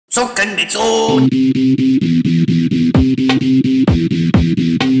Zucken mit so.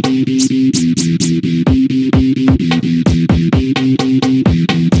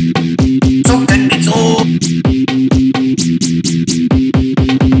 Zucken mit so.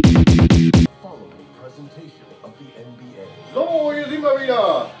 So, hier sind wir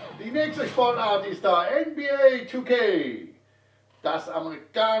wieder. Die nächste Sportart ist da NBA 2K. Das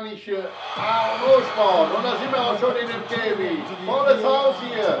amerikanische A&O-Sport. Und da sind wir auch schon in dem Käfig. Volles Haus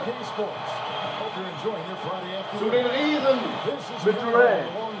hier. Zu den Riesen. Mit Durant.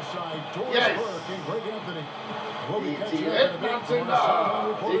 Yes. Die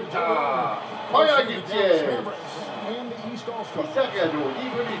Zigarettenanzünder sind da. Feuer gibt's jetzt. Ich sag ja du, die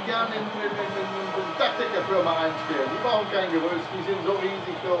würde ich gerne in eine Dachdeckerfirma einstellen. Die brauchen kein Gerüst, die sind so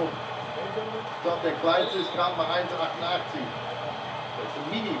riesig. So. Ich glaube, der kleinste ist gerade mal 1,88. Das ist ein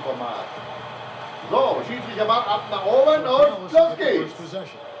Mini-Format. So, Schiedsrichter macht ab nach oben und los geht's. Ich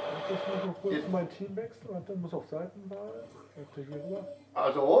muss noch kurz mein Team wechseln und dann muss auf Seitenwahl.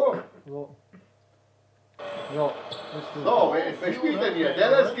 Also, So. Ja, so, wer spielt denn hier?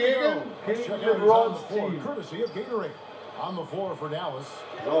 Dallas gegen? LeBron's Team. On the floor for Dallas.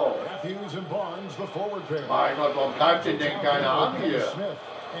 So. Matthews and Barnes, the forward pair. Mein Gott, warum bleibt denn keiner an hier? Smith,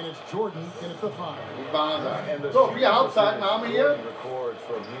 and it's Jordan in at the five. Nicht wahr sein. So, 4 Halbzeiten haben wir hier.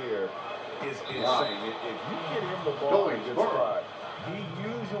 Ja. Going, score. He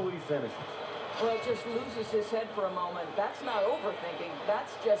usually finishes. Well, just loses his head for a moment. That's not overthinking.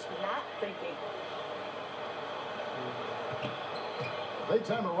 That's just not thinking. They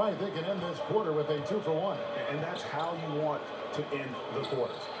time it right, they can end this quarter with a 2-for-1. And that's how you want to end the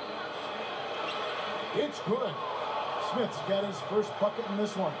quarters. It's good. Smith's got his first bucket in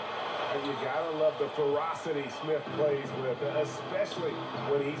this one. And you gotta love the ferocity Smith plays with, especially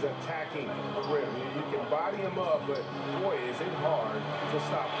when he's attacking the rim. You can body him up, but boy, is it hard to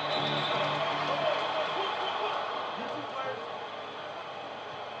stop him.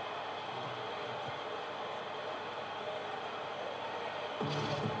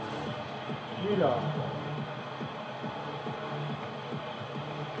 Wieder.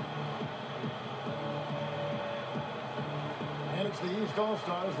 And it's the East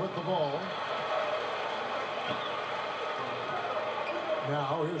All-Stars with the ball.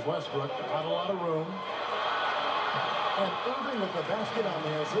 Now, here's Westbrook. Not a lot of room. And Irving with the basket on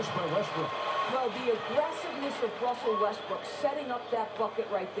the assist by Westbrook. Well, the aggressiveness of Russell Westbrook setting up that bucket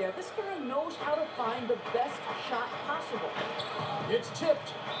right there. This guy knows how to find the best shot possible. It's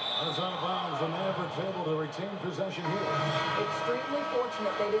tipped. It's out of bounds. The Mavericks able to retain possession here. Extremely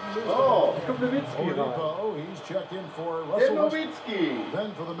fortunate they didn't lose. Oh, Kommt Nowitzki rein. Oladipo, he's checked in for der Russell Westbrook. Nowitzki.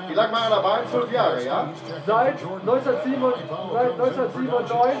 Then for the Wie lange war er dabei? 12 Jahre, ja? Seit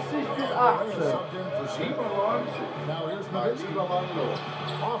 1997 bis 18. 97. Now here's Mein Nowitzki. lieber Mann, du.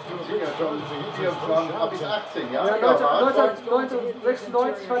 Off to a Sind good ja start schon as he hits his 24, first bis shot. 18, ja? Ja, Ja, war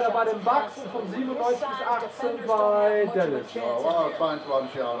 1996 war er bei den Bucks und von 97 bis 18 bei Dallas. Ja, war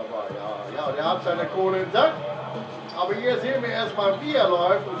 22 Jahre dabei, ja. Ja, der hat seine Kohle im Sack. Aber hier sehen wir erstmal, wie er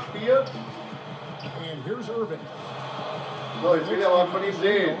läuft und spielt. And here's Irving. So, jetzt will er was von ihm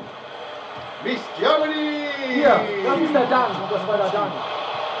sehen. Miss Germany! Hier, das ist der Dank. Das war der Dank.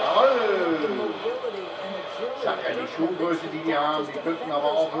 Jawohl! Ich sag ja, die Schuhgröße, die die haben, die könnten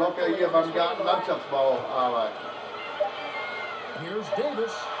aber auch locker hier beim Gartenlandschaftsbau arbeiten. Here's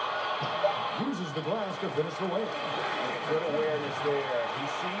Davis. Uses the glass to finish the way. Good awareness there. He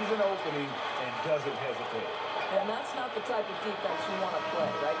sees an opening and doesn't hesitate. And that's not the type of defense you want to play,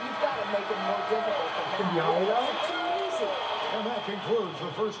 right? You've got to make it more difficult for him. It's too easy. And that concludes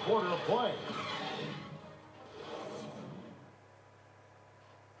the first quarter of play.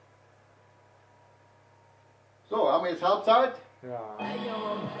 So, haben wir jetzt Halbzeit? Ja.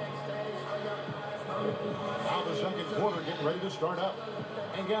 Now the second quarter getting ready to start up.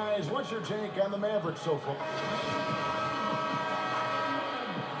 And guys, what's your take on the Mavericks so far?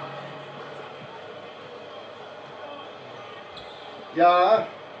 Ja,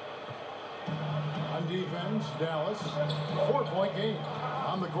 On defense, Dallas, 4-point game.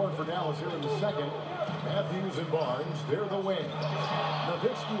 On the court for Dallas here in the second. Matthews and Barnes, they're the wing.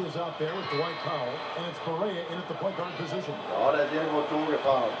 Nowitzki is out there with Dwight Powell, and it's Barea in at the point guard position. ja, der ist irgendwo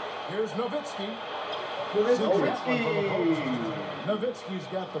zugefahren. Here's Nowitzki. Nowitzki! Nowitzki's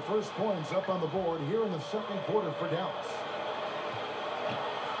got the first points up on the board here in the second quarter for Dallas.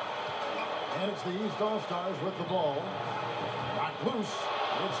 And it's the East All-Stars with the ball. Knocked loose.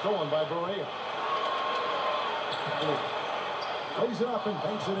 It's stolen by Barea. Plays it up and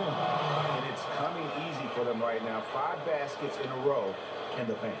banks it in. And it's coming easy for them right now. 5 baskets in a row in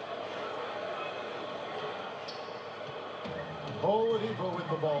the paint. Oladipo with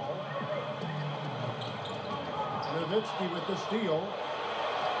the ball. Nowitzki with the steal.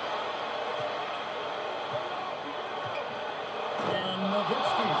 And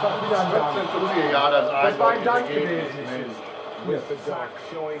Nowitzki. 14 zu 4, ja, das Das war ein eindeutig Dank Ergebnis. gewesen. Mensch. With the dunk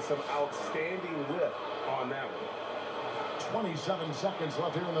showing some outstanding lift on that one. 27 seconds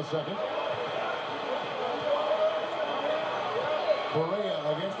left here in the second. Correa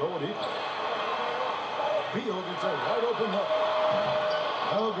against Oladipo. Beal gets a wide open look.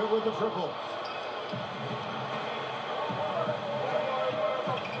 Oh, good with the triple.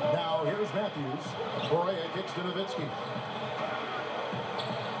 Now here's Matthews. Correa kicks to Nowitzki.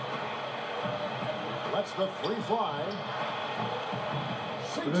 Lets the three fly.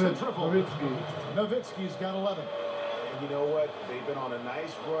 Sinks the triple. Nowitzki's got 11. And you know what? They've been on a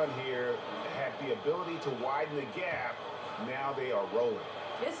nice run here. Had the ability to widen the gap. Now they are rolling.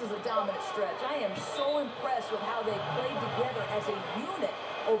 This is a dominant stretch. I am so impressed with how they played together as a unit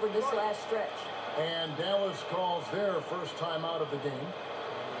over this last stretch. And Dallas calls their first time out of the game.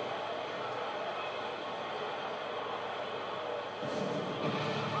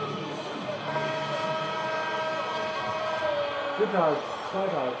 Zweite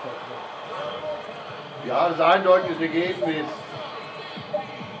Halbzeit. Ja, das ist ein eindeutiges Ergebnis.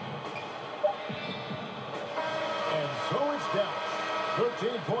 And so it's down.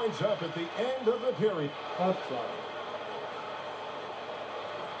 13 points up at the end of the period. Halbzeit.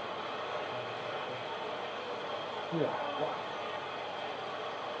 Ja.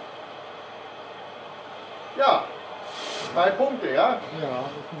 Ja, 2 Punkte, ja? Ja,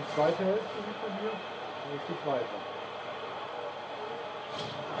 das ist die zweite Hälfte von hier. Und jetzt geht's weiter.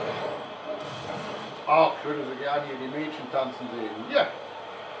 Ach, ich würde so gerne hier die Mädchen tanzen sehen. Ja.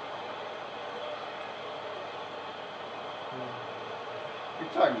 Die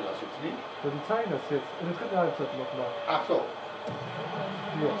zeigen das jetzt nicht. Ja, die zeigen das jetzt in der dritten Halbzeit nochmal. Ach so,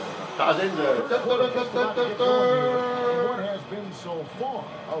 Hier. da sind sie. What has been so far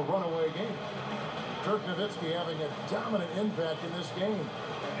a runaway game. Dirk Nowitzki having a dominant impact in this game.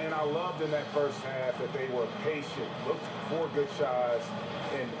 And I loved in that first half that they were patient, looked for good shots,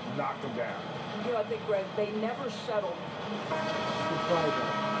 and knocked them down. You know, I think, Greg, they never settled. Geht's weiter.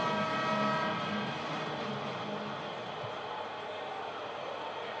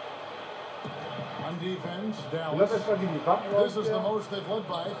 On defense, Wir Dallas. lassen erstmal gegen die Wand This is the most they've led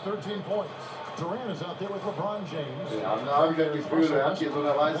by, 13 points. Durant is out there with LeBron James. Ja, da habe ich das Gefühl, er hat hier so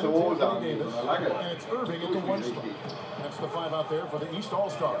eine weiße Hose an, so eine lange. And it's Irving at the one spot. That's the five out there for the East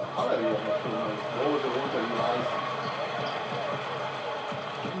All-Star. Hat er wieder noch so eine Hose runter, die weiß.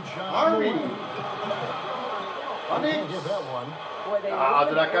 Harvey! War Can't nix. give that one. Boy, they Ja,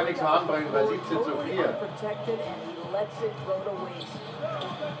 also da kann really nichts mehr anbringen bei 17 zu totally 4. unprotected, and he lets it go to waste.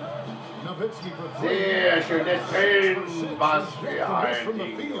 Nowitzki for three. Sehr schönes Drin, was für Miss ein from the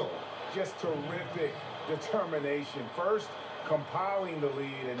Ding. field. Just terrific determination. First, compiling the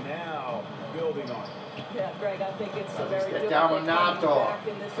lead, and now building on it. Yeah, Greg, I think it's a Das very ist der difficult Terminator. back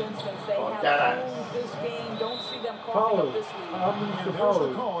in this instance. They Und have Dallas. owned this game. Don't see them coughing Foul. up this lead. Haben nicht And there's the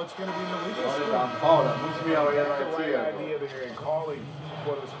gefoult. call. It's going to be an illegal Leute, screen. da haben Frau, das muss mir aber jetzt The right erzählen. idea there in calling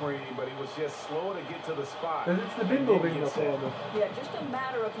for the screen, but he was just slow to get to the spot. Da sitzt eine Bingo-Ring da vorne. Yeah, just a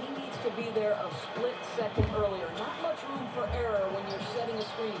matter of he needs to be there a split second earlier. Not much room for error when you're setting a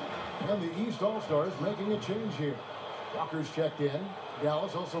screen. And the East All-Stars making a change here. Walker's checked in.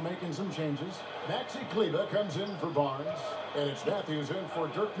 Dallas also making some changes. Maxi Kleber comes in for Barnes. And it's Matthews in for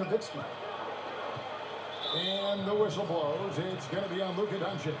Dirk Nowitzki. And the whistle blows. It's going to be on Luka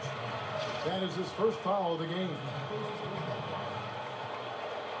Doncic. That is his first foul of the game.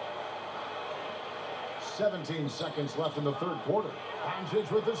 17 seconds left in the third quarter.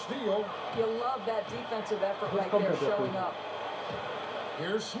 Doncic with the steal. You love that defensive effort right there showing up.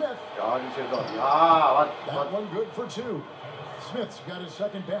 Here's Smith. Ja, das ist jetzt auch. Ja, That was? one good for two. Smith's got his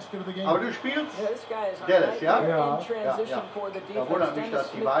second basket of the game. Aber du spielst? Yeah, this guy is a Dallas, ja? nightmare in Ja, transition ja. for the Da defense. wundert mich, Dennis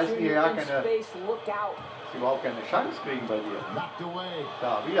dass die Smith Weißen hier Jr. ja in keine, space, look out. dass sie überhaupt keine Chance kriegen bei dir. Knocked away.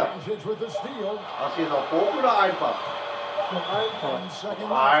 Da, wieder. Doncic with the steal. Hast du jetzt auf hoch oder einfach? Noch einfach. 1 second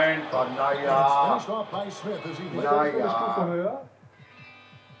left. Einfach, And it's naja. finished off by Smith as he Was leads. Ja, ist eine ja. Stufe höher?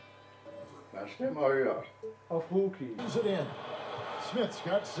 Dann stell mal höher. Auf Rookie. it in. Smith's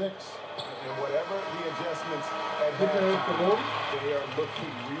got 6. And whatever the adjustments at Dritte Hälfte halftime, rum. they are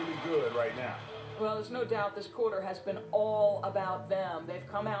looking really good right now. Well, there's no doubt this quarter has been all about them. They've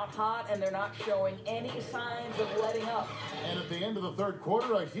come out hot, and they're not showing any signs of letting up. And at the end of the third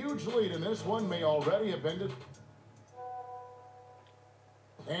quarter, a huge lead in this one may already have been.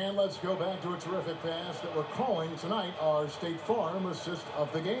 And let's go back to a terrific pass that we're calling tonight our State Farm assist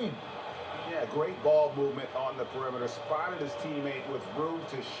of the game. Yeah, had great ball movement on the perimeter, spotted his teammate with room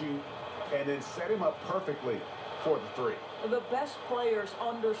to shoot, and then set him up perfectly for the three. The best players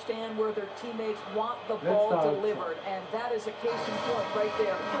understand where their teammates want the ball delivered, and that is a case in point right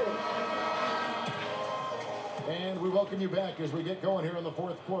there. And we welcome you back as we get going here in the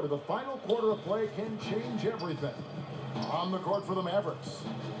fourth quarter. The final quarter of play can change everything. On the court for the Mavericks,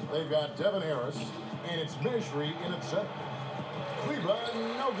 they've got Devin Harris, and it's Mejri in at center. Kleba,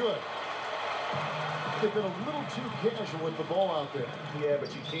 no good. They've been a little too casual with the ball out there. Yeah, but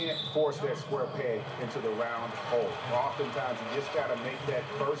you can't force that square peg into the round hole. Oftentimes, you just got to make that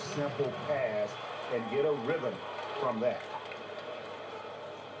first simple pass and get a rhythm from that.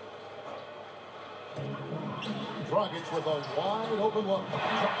 Dragic with a wide open look.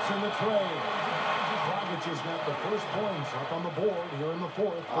 Drops in the tray. Dragic has got the first points up on the board here in the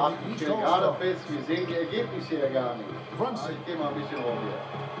fourth. Ach, ich bin gerade fest, wir sehen die Ergebnisse ja gar nicht. Ich gehe mal ein bisschen rum hier.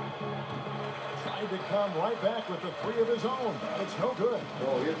 Tried to come right back with the three of his own. It's no good.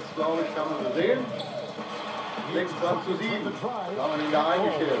 So, jetzt glaube ich, kann man sie sehen. 26:7. Da haben wir ihn wieder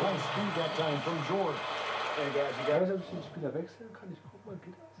eingestellt. Nice speed that time from George. And guys, you Ich weiß got nicht, ob ich den Spieler wechseln kann. Ich guck mal,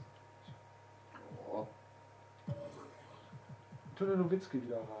 geht das? Oh, Tut der Nowitzki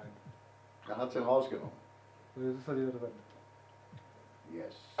wieder rein. da hat sie ihn rausgenommen. So, jetzt ist er wieder drin.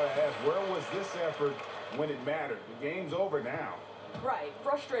 Yes. where was this effort when it mattered? The game's over now. Right,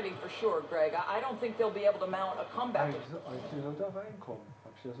 frustrating for sure, Greg. I don't think they'll be able to mount a comeback. Eigentlich sollte er reinkommen.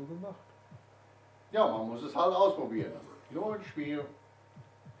 Hab ich ja so gemacht. Ja, man muss es halt ausprobieren. Nur ein Spiel.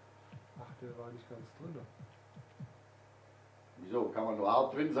 Ach, der war nicht ganz drin. Wieso? Kann man nur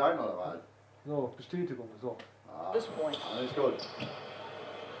halb drin sein oder was? So, Bestätigung, so. Ah, This point. alles gut.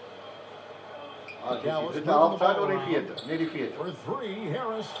 Ah, die dritte Halbzeit oder die vierte? Ne, die vierte. For three,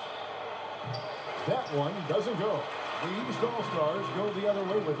 Harris. That one doesn't go. The East All-Stars go the other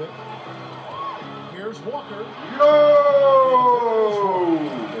way with it. Here's Walker. Yo!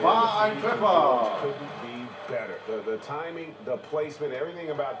 War ein Treffer. Couldn't be better. The timing, the placement, everything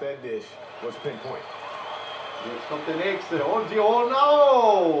about that dish was pinpoint. Jetzt kommt der nächste und sie holen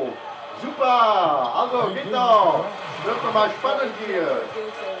auf. Super. Also, geht doch. Wird doch mal spannend hier.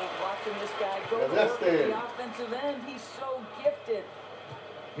 Wer ist das denn? The offensive end, he's so gifted.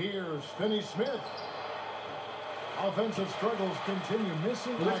 Here's Finney Smith. Offensive struggles continue,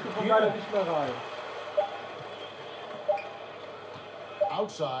 missing Nowitzki kommt leider again. nicht mehr rein.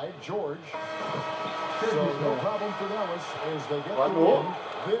 Outside, George. So no problem for Dallas as they get the Hallo? win.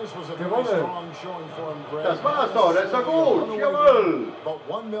 This was a very strong showing for him, Greg. Das war's doch, das ist doch gut. Jawohl. But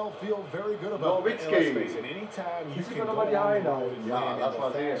one they'll feel very good about. Nowitzki. Anytime you Jetzt sieht can man go nochmal die on the road Highlights. and Ja, win in lass the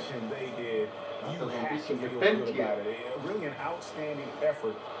mal sehen. fashion they did, Das you ist so ein have to bisschen feel gepennt good hier. about it. Really an outstanding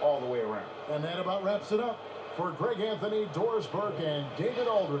effort all the way around. And that about wraps it up for Greg Anthony, Dorsberg, and David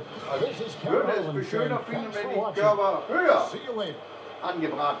Aldridge. This is Kevin Würde es Harlan schöner saying finden, thanks wenn for die watching. Körper höher See you later.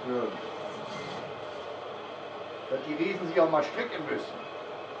 angebracht würden. Dass die Riesen sich auch mal strecken müssen.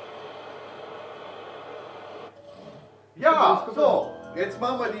 Ja, so. Jetzt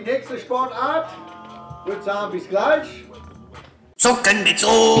machen wir die nächste Sportart. Ich würde sagen, bis gleich. Zucken mit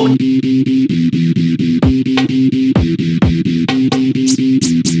Sohn.